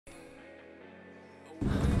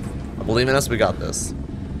Believe in us, we got this.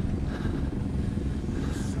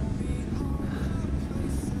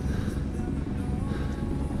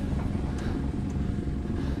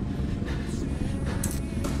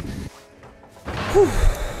 Whew.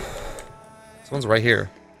 This one's right here.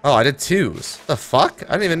 Oh, I did 2s. The fuck?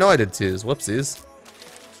 I didn't even know I did 2s. Whoopsies.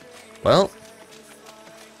 Well,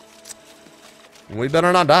 we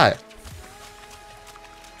better not die.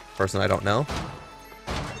 Person I don't know.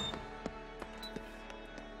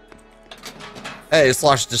 Hey,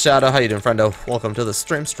 Slosh the Shadow. How you doing, friendo? Welcome to the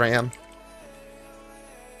stream.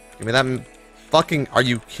 Give me that fucking... Are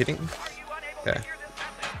you kidding? Okay.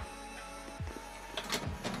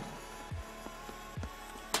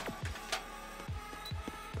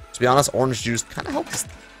 To be honest, orange juice kind of helped us.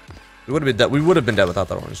 We would have been dead. We would have been dead without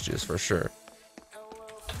that orange juice for sure.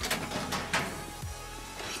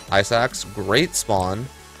 Ice axe, great spawn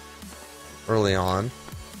early on.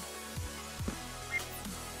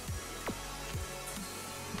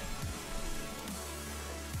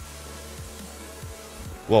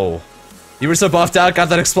 Whoa. You were so buffed out, got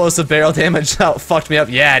that explosive barrel damage out, fucked me up.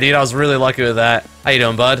 Yeah, dude, I was really lucky with that. How you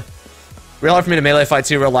doing, bud? Real hard for me to melee fight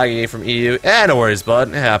too, real laggy from EU. Eh, no worries, bud.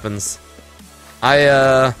 It happens.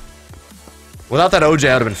 Without that OJ,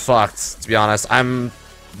 I would have been fucked, to be honest. I'm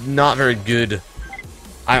not very good.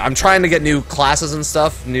 I'm trying to get new classes and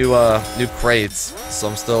stuff, new crates, so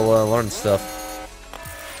I'm still learning stuff.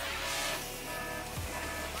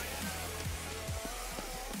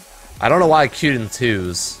 I don't know why I queued in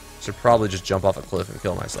 2s. Should probably just jump off a cliff and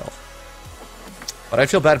kill myself. But I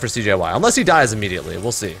feel bad for CJY, unless he dies immediately.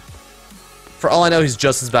 We'll see. For all I know, he's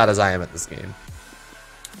just as bad as I am at this game.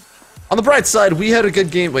 On the bright side, we had a good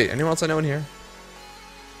game. Wait, anyone else I know in here?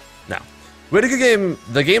 No. We had a good game.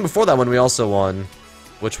 The game before that one we also won,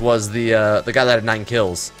 which was the guy that had 9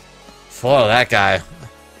 kills. Oh, that guy.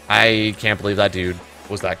 I can't believe that dude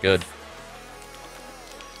was that good.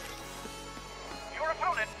 Your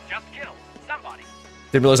opponent just killed somebody.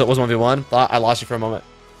 Didn't realize it was 1v1. Thought I lost you for a moment.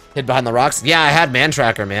 Hid behind the rocks. Yeah, I had man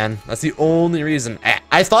tracker, man. That's the only reason.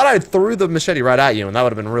 I thought I threw the machete right at you, and that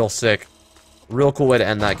would have been real sick. Real cool way to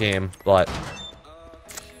end that game, but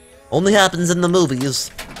only happens in the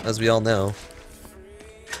movies, as we all know.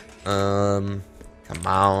 Come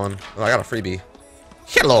on. Oh, I got a freebie.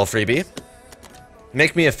 Hello, freebie.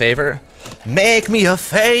 Make me a favor. Make me a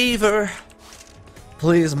favor.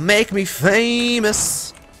 Please make me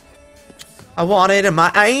famous. I want it in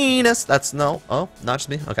my anus. That's no. Oh, not just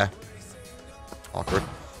me. Okay. Awkward.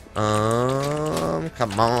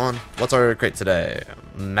 Come on. What's our crate today?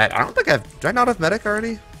 Med. I don't think I've. Do I not have medic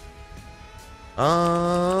already?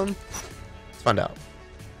 Let's find out.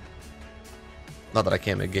 Not that I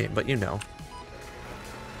can't make game, but you know.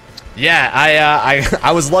 Yeah,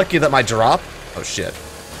 I was lucky that my drop. Oh shit.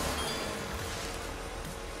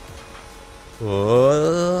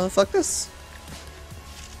 Fuck this.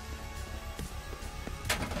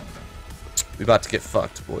 We about to get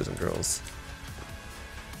fucked, boys and girls.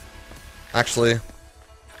 Actually,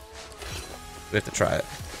 we have to try it.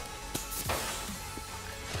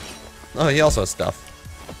 Oh, he also has stuff.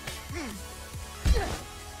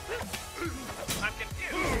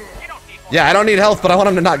 Yeah, I don't need health, but I want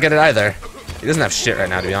him to not get it either. He doesn't have shit right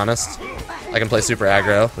now, to be honest. I can play super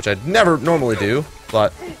aggro, which I'd never normally do,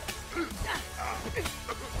 but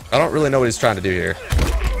I don't really know what he's trying to do here.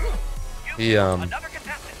 He,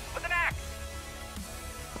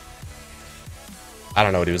 I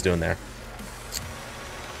don't know what he was doing there.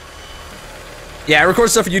 Yeah, I record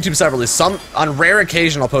stuff for YouTube separately. On rare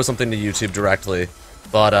occasion, I'll post something to YouTube directly,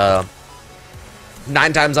 but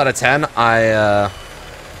 9 times out of 10,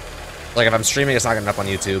 like if I'm streaming, it's not gonna end up on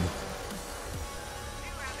YouTube.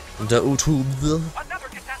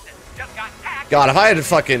 God, if I had a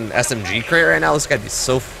fucking SMG crate right now, this guy'd be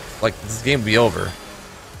so like this game would be over.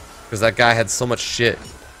 Because that guy had so much shit.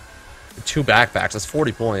 2 backpacks. That's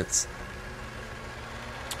 40 points.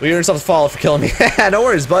 Well, you earned yourself a follow for killing me. No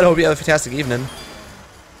worries, bud. Hope you have a fantastic evening.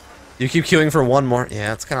 You keep queuing for one more. Yeah,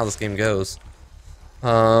 that's kind of how this game goes.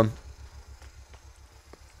 I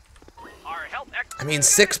mean,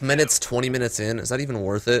 6 minutes, 20 minutes in. Is that even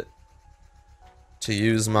worth it? To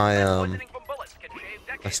use my,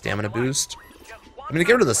 my stamina boost? I'm gonna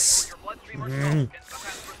get rid of this.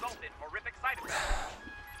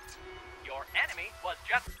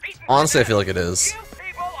 Honestly, I feel like it is.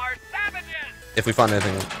 If we find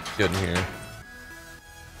anything good in here.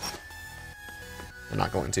 I'm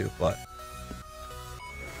not going to, but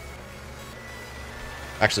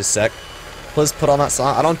actually sec. Please put on that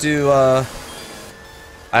song. I don't do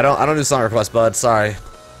I don't do song requests, bud. Sorry.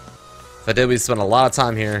 If I did, we'd spend a lot of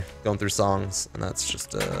time here going through songs, and that's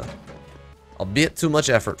just a A bit too much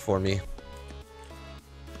effort for me.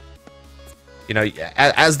 You know,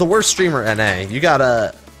 as the worst streamer NA, you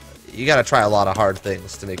gotta try a lot of hard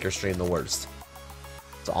things to make your stream the worst.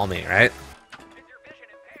 It's all me, right?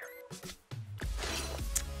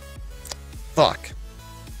 Fuck.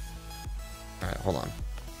 Alright, hold on.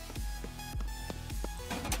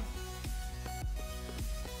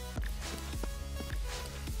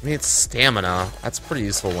 I mean, it's stamina. That's pretty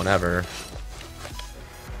useful whenever.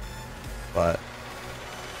 But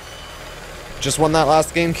just won that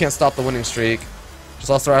last game, can't stop the winning streak. Just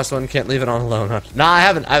lost the last one, can't leave it on alone. Nah, I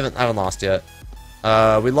haven't lost yet.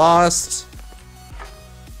 We lost.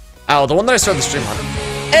 Oh, the one that I started the stream on.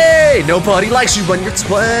 Hey, nobody likes you when you're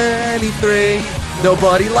 23.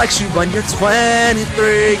 Nobody likes you when you're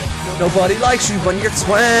 23. Nobody likes you when you're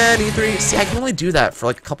 23. See, I can only do that for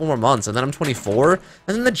like a couple more months, and then I'm 24,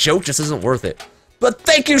 and then the joke just isn't worth it. But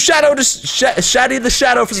thank you, Shaddy the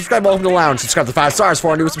Shadow, for subscribing. Welcome to the lounge. Subscribe to 5 stars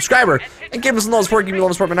for our newest subscriber, and give us a little support. Give me a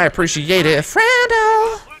little support, and I appreciate it.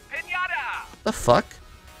 Frando. The fuck?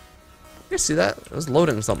 You see that? It was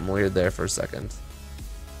loading something weird there for a second.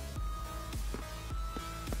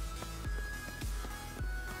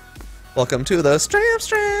 Welcome to the stream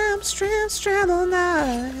all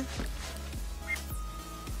night.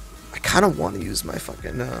 I kind of want to use my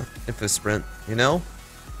fucking info sprint, you know?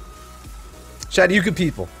 Chad, you good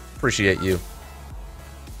people. Appreciate you.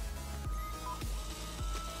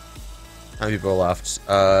 How many people are left?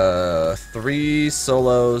 3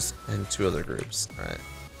 solos and 2 other groups. Alright.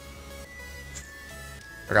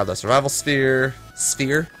 I got the survival sphere.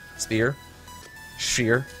 Sphere.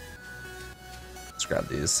 Sheer. Let's grab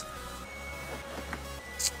these.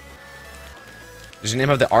 Does your name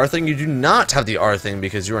have the R thing? You do not have the R thing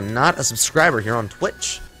because you are not a subscriber here on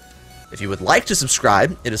Twitch. If you would like to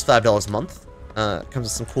subscribe, it is $5 a month. It comes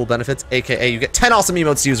with some cool benefits, aka you get 10 awesome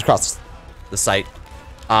emotes to use across the site.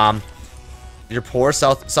 You're poor,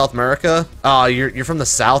 South America. You're from the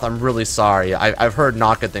South. I'm really sorry. I've heard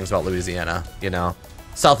not good things about Louisiana. You know,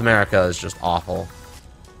 South America is just awful.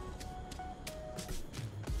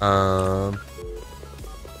 Well,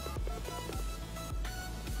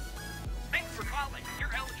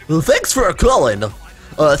 thanks for calling.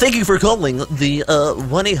 Thank you for calling the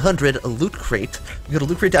 1-800 Loot Crate. You go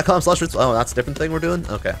to lootcrate.com/Ritz. Oh, that's a different thing we're doing?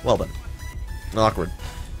 Okay, well then. Awkward.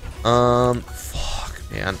 Fuck,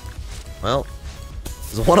 man. Well,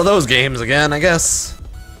 it's one of those games again, I guess.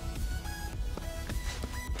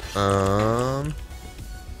 And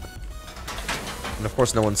of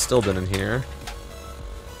course no one's still been in here.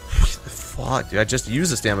 Fuck, dude, I just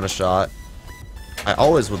used a stamina shot. I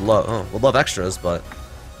always would love extras, but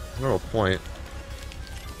no real point.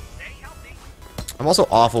 I'm also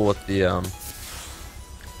awful with the I'm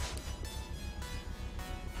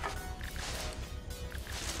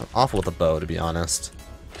awful with the bow, to be honest.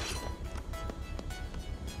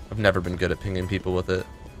 I've never been good at pinging people with it.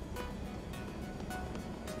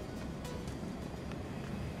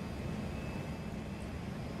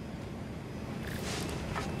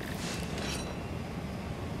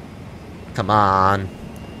 Come on.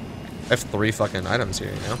 I have 3 fucking items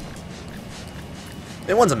here, you know?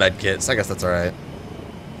 And one's a med kit, so I guess that's alright.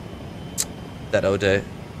 That OJ.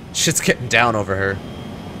 Shit's getting down over her.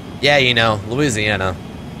 Yeah, you know, Louisiana.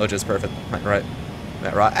 OJ's perfect. Right.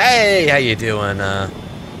 Matt Rock. Hey, how you doing,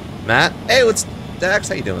 Matt? Hey, what's Dax?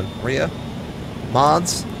 How you doing? Maria?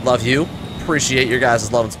 Mods? Love you. Appreciate your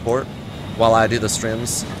guys' love and support while I do the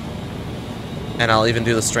streams. And I'll even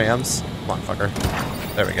do the streams. Come on, fucker.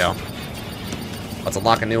 There we go. Let's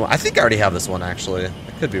unlock a new one. I think I already have this one, actually. I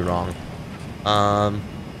could be wrong.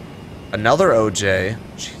 Another OJ.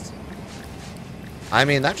 Jeez. I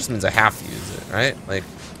mean, that just means I have to use it, right? Like,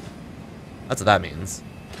 that's what that means.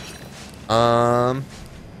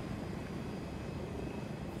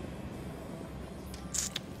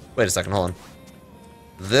 Wait a second, hold on.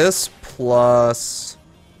 This plus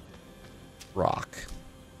rock.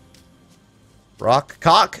 Rock?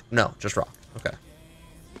 Cock? No, just rock. Okay.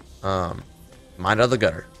 Mind out of the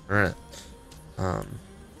gutter. Alright.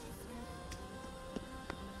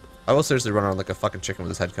 I will seriously run around like a fucking chicken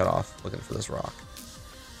with his head cut off, looking for this rock.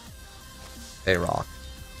 A rock.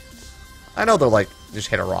 I know they're like, just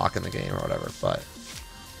hit a rock in the game or whatever, but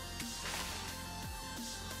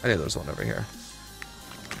I knew there was one over here.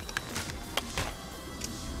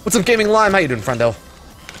 What's up, Gaming Lime? How you doing, friendo?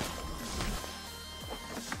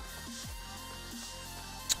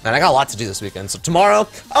 Man, I got a lot to do this weekend. So tomorrow,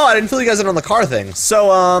 oh, I didn't fill you guys in on the car thing.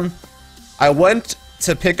 So, I went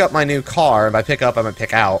to pick up my new car, and by pick up, I meant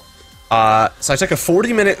pick out. So I took a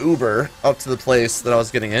 40-minute Uber up to the place that I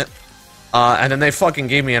was getting it. And then they fucking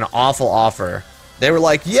gave me an awful offer. They were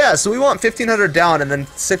like, yeah, so we want $1,500 down and then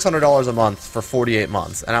 $600 a month for 48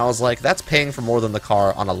 months. And I was like, that's paying for more than the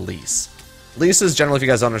car on a lease. Leases, generally, if you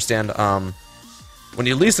guys don't understand, when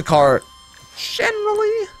you lease a car,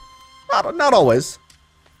 generally, not always,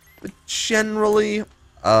 but generally,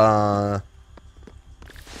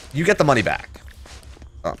 you get the money back.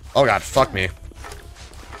 Oh god, fuck me.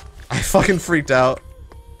 I fucking freaked out.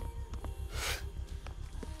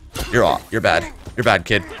 You're off. You're bad. You're bad,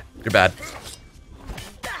 kid. You're bad.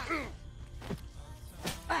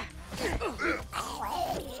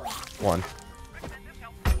 One.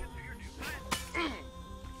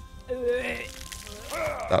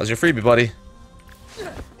 That was your freebie, buddy.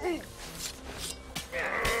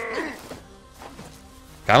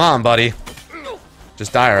 Come on, buddy.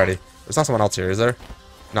 Just die already. There's not someone else here, is there?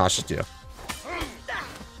 No, it's just you.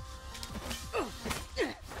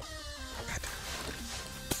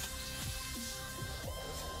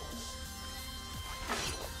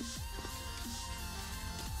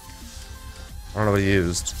 I don't know what he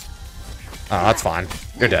used. Oh, that's fine.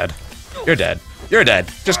 You're dead. You're dead. You're dead.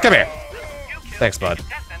 Just come here. Thanks, bud.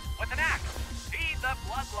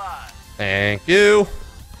 Thank you.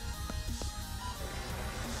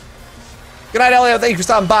 Good night, Elio. Thank you for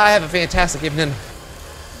stopping by. Have a fantastic evening.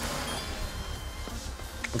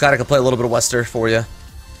 I'm glad I can play a little bit of Wester for you.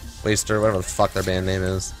 Waster, whatever the fuck their band name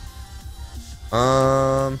is.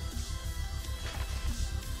 Nothing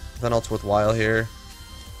else worthwhile here.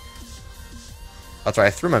 That's right,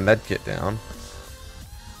 I threw my med kit down.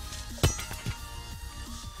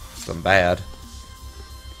 Something bad.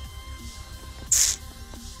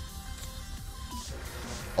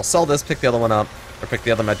 I'll sell this, pick the other one up, or pick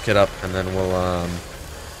the other med kit up, and then we'll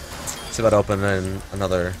see about opening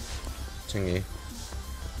another thingy.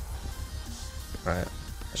 Alright,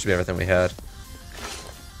 that should be everything we had.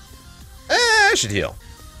 I should heal.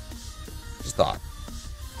 Just thought.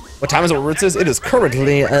 What time is it? Ritz is? It is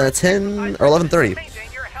currently 10 or 11:30.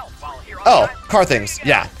 Oh, car things.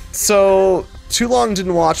 Yeah. So too long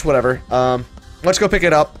didn't watch. Whatever. Let's go pick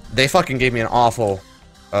it up. They fucking gave me an awful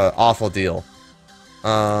deal.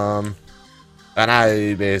 And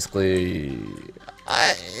I basically,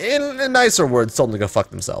 in nicer words, told them to go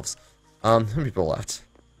fuck themselves. How many people left?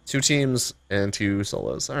 2 teams and 2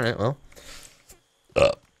 solos. All right. Well,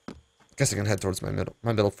 guess I can head towards my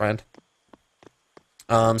middle friend.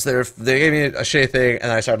 So they gave me a shitty thing,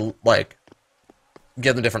 and I started like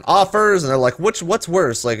giving them different offers, and they're like, what's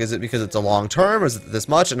worse? Like, is it because it's a long term, or is it this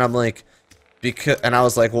much? And I'm like, and I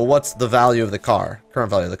was like, well, what's the value of the car, current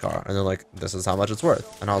value of the car? And they're like, this is how much it's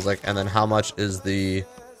worth. And I was like, and then how much is the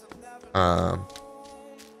value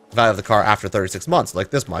of the car after 36 months? Like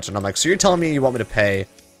this much. And I'm like, so you're telling me you want me to pay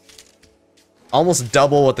almost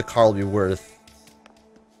double what the car will be worth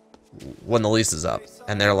when the lease is up?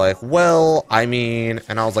 And they're like, well, I mean,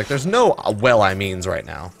 and I was like, there's no well I means right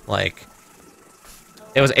now. Like,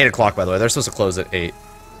 it was 8 o'clock, by the way. They're supposed to close at 8.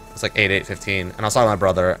 It's like 8:15. And I was talking to my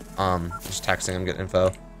brother, just texting him, getting info.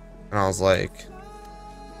 And I was like,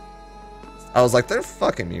 they're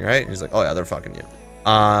fucking me, right? And he's like, oh yeah, they're fucking you.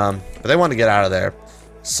 But they wanted to get out of there.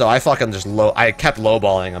 So I fucking just I kept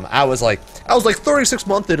lowballing them. I was like 36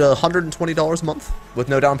 month at $120 a month with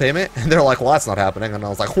no down payment. And they're like, well, that's not happening. And I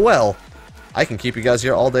was like, well, I can keep you guys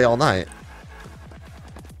here all day, all night.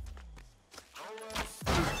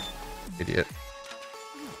 Idiot.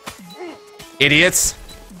 Idiots.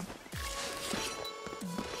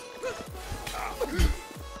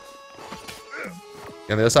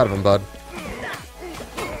 Get on the other side of him, bud.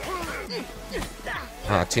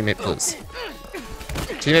 Ah, teammate, please.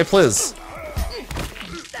 Teammate, please.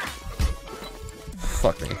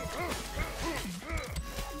 Fuck me.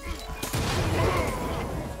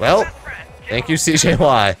 Well, thank you,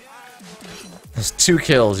 CJY. Those 2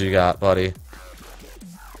 kills you got, buddy.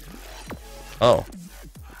 Oh.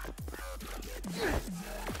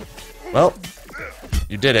 Well,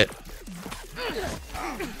 you did it.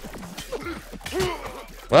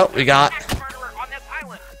 Well, we got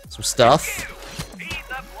some stuff.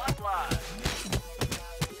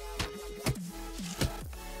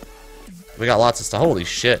 We got lots of stuff. Holy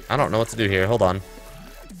shit. I don't know what to do here. Hold on.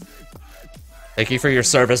 Thank you for your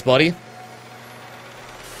service, buddy.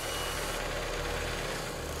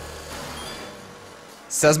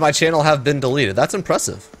 Says my channel have been deleted. That's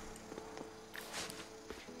impressive.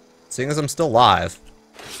 Seeing as I'm still live.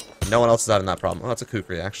 No one else is having that problem. Oh, that's a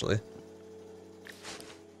kukri, actually.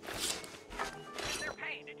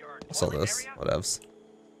 I'll sell this. Whatevs.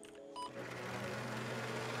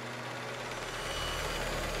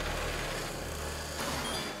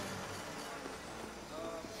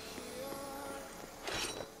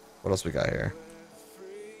 What else we got here?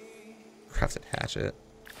 Crafted hatchet.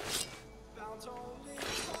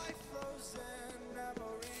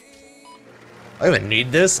 I don't even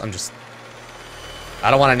need this. I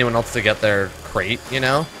don't want anyone else to get their crate, you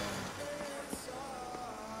know?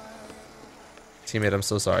 Teammate, I'm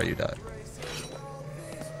so sorry you died.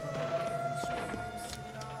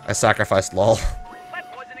 I sacrificed lol. Lead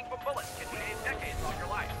poisoning from bullets can save decades of your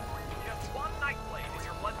life. Just one knife blade in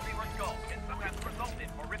your bloodstream or skull can sometimes result in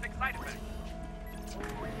horrific side effects.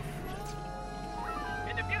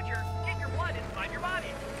 In the future, keep your blood inside your body.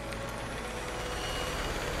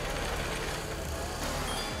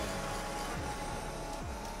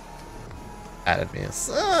 Added me.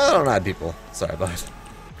 I don't add people. Sorry, bud.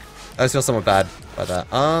 I just feel somewhat bad about that.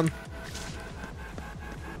 Oh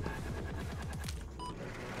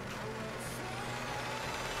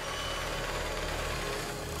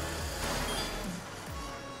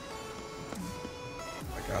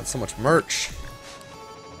my god, so much merch.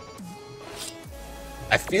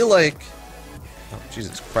 I feel like... Oh,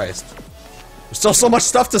 Jesus Christ. There's still so much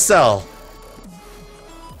stuff to sell!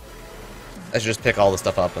 I should just pick all the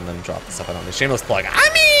stuff up and then drop the stuff out on me. Shameless plug. I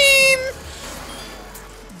mean...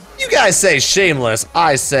 You guys say shameless.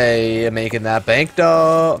 I say making that bank,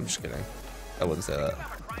 though. I'm just kidding. I wouldn't say that.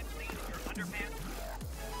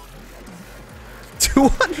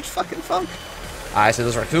 200 fucking funk. I say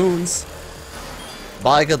those raccoons.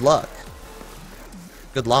 Bye, good luck.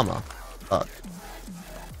 Good llama. Fuck.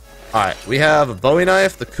 Alright, we have a Bowie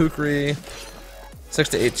knife, the kukri, 6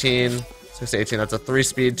 to 18. 6 to 18, that's a 3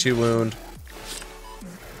 speed, 2 wound.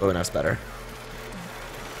 Bowie knife's better.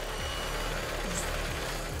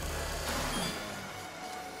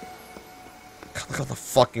 God, look at all the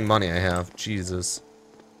fucking money I have. Jesus.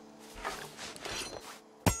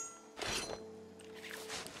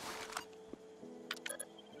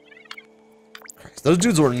 Christ, those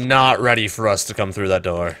dudes were not ready for us to come through that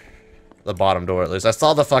door. The bottom door, at least. I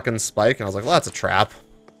saw the fucking spike, and I was like, well, that's a trap.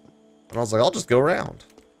 And I was like, I'll just go around.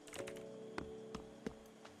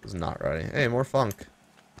 Was not ready. Hey, more funk.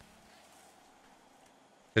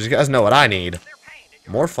 Because you guys know what I need.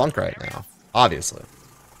 More funk right now. Obviously.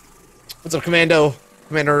 What's up, Commando?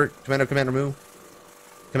 Commander Moo?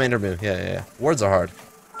 Commander Moo. Yeah. Words are hard.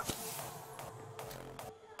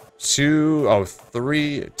 2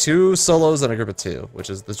 solos and a group of 2.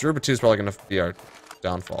 Which is, this group of 2 is probably going to be our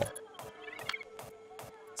downfall.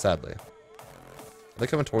 Sadly. Are they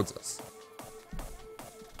coming towards us?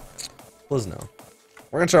 Please no.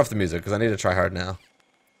 We're gonna turn off the music because I need to try hard now.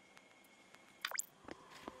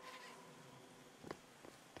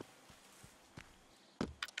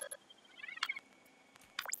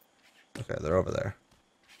 Okay, they're over there.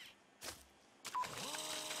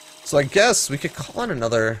 So I guess we could call in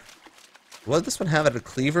another... What did this one have? It had a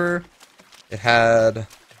cleaver. It had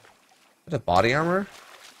a body armor?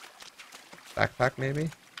 Backpack, maybe?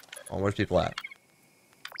 Oh, where's people at?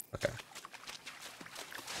 Okay.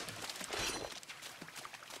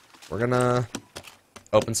 We're gonna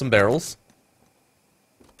open some barrels.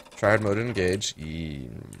 Triad mode engage.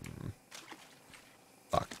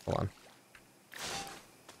 Fuck, hold on.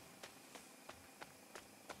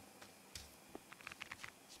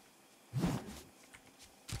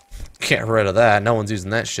 Get rid of that. No one's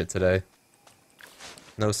using that shit today.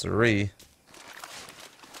 No siree.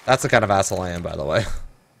 That's the kind of asshole I am, by the way.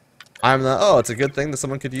 I'm the, oh, it's a good thing that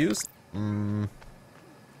someone could use? How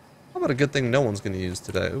about a good thing no one's gonna use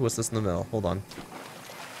today? Ooh, what's this in the middle? Hold on.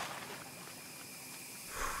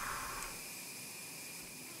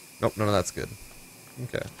 Nope, none of that's good.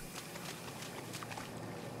 Okay.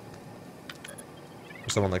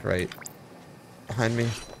 There's someone, like, right behind me.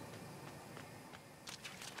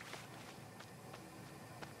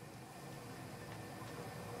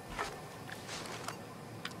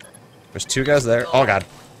 There's 2 guys there. Oh, God.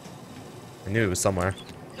 I knew it was somewhere.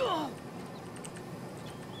 You know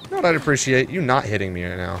what I'd appreciate? You not hitting me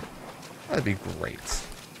right now. That'd be great.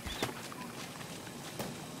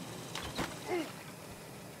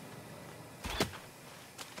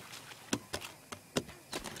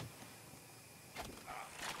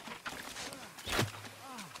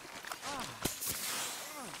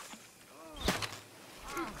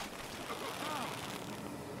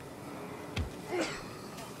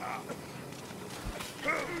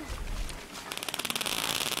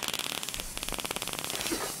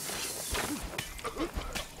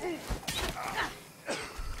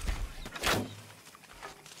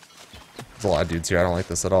 There's a lot of dudes here. I don't like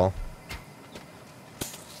this at all.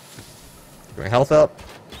 Get my health up.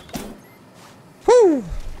 Woo!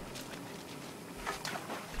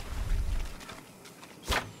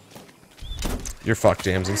 You're fucked,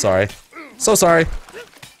 James. I'm sorry. So sorry.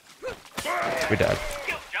 We're dead.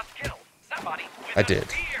 Just kill I did.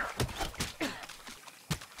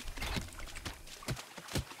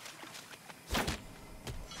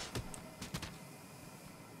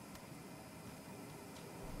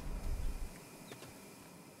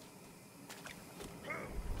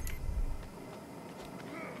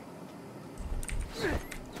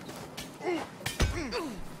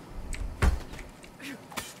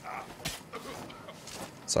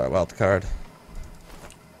 Sorry, wild card.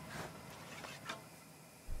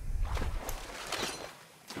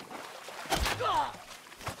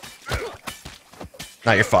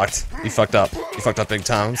 Nah, you're fucked. You fucked up. You fucked up big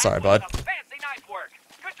time. I'm sorry, bud.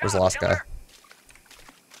 Where's the last guy?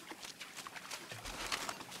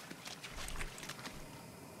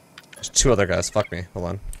 There's 2 other guys. Fuck me. Hold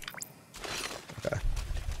on. Okay.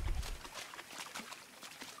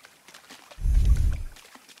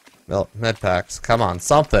 Med packs. Come on,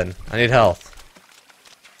 something. I need health.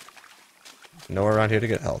 Nowhere around here to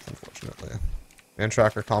get health, unfortunately. Man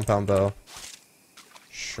tracker, compound bow.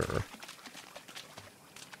 Sure.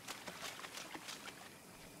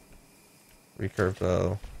 Recurve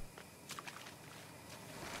bow.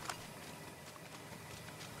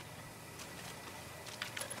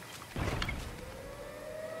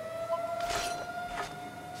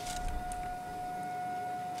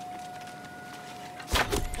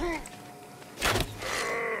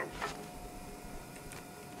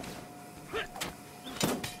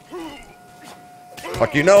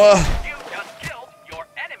 Fuck you, Noah! You just killed your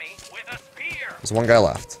enemy with a spear. There's one guy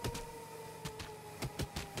left.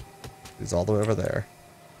 He's all the way over there.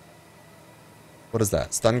 What is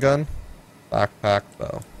that? Stun gun? Backpack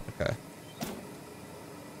bow. Okay.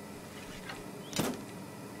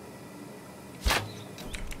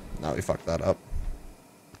 Now we fucked that up.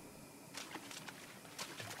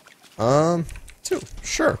 2.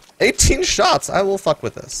 Sure. 18 shots! I will fuck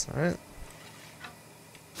with this, alright?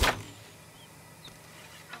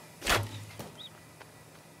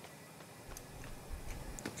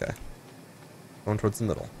 Okay. Going towards the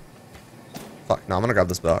middle. Fuck, no, I'm gonna grab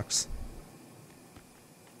this box.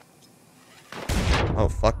 Oh,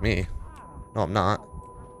 fuck me. No, I'm not.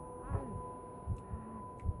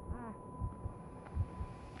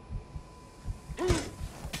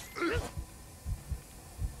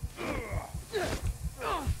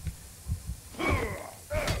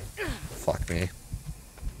 Fuck me.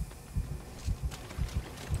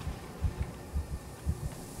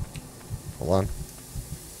 Hold on.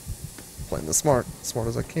 Playing this smart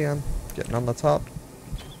as I can. Getting on the top.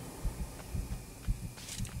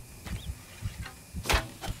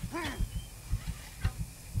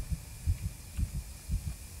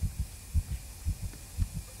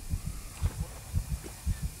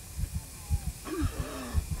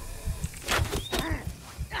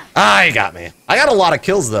 Ah, he got me. I got a lot of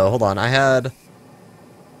kills though. Hold on, I had... How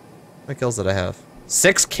many kills did I have?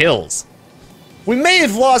 6 kills. We may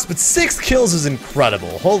have lost, but 6 kills is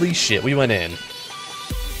incredible. Holy shit, we went in.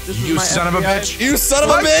 You son of a bitch! You son of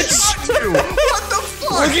a bitch! What the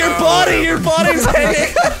fuck? Look at your body! Your body's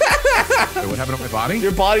hanging! Wait, what happened to my body?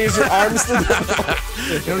 Your body is your arms to the...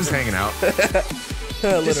 I'm just hanging out.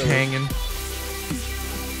 Just hanging.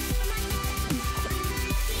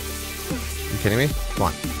 You kidding me? Come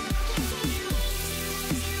on.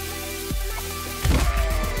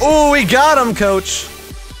 Oh, we got him, coach!